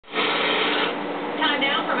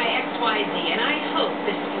XYZ, and I hope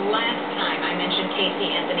this is the last time I mention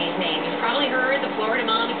Casey Anthony's name. You've probably heard the Florida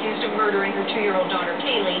mom accused of murdering her 2-year-old daughter,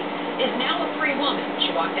 Kaylee, is now a free woman. She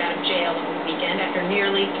walked out of jail over the weekend after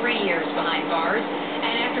nearly 3 years behind bars,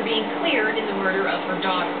 and after being cleared in the murder of her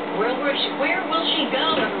daughter. Where will she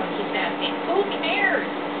go? Everyone keeps asking. Who cares?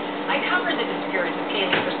 I covered the disappearance of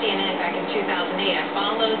Kaylee for CNN back in 2008. I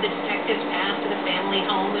followed the detectives' path to the family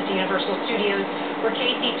home at the Universal Studios where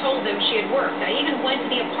Casey told them she had worked. I even went to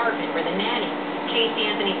the apartment where the nanny Casey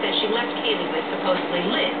Anthony said she left Kaylee with supposedly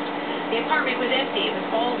lived. The apartment was empty. It was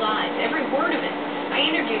all lies, every word of it. I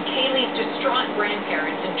interviewed Kaylee's distraught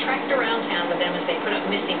grandparents and trekked around town with them as they put up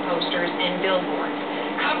missing posters and billboards.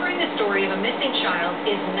 Covering the story of a missing child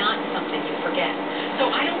is not something you forget.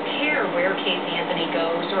 So I don't care where Casey Anthony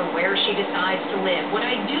goes or where she decides to live. What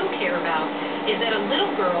I do care about is that a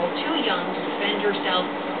little girl too young to defend herself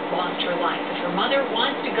lost her life. If her mother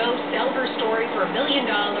wants to go sell her story for $1 million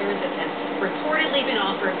that has reportedly been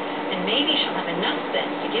offered, then maybe she'll have enough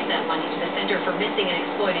sense to give that money to the Center for Missing and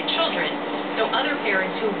Exploited Children so other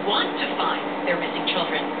parents who want to find their missing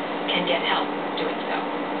children can get help doing so.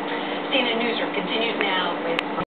 CNN Newsroom continues now with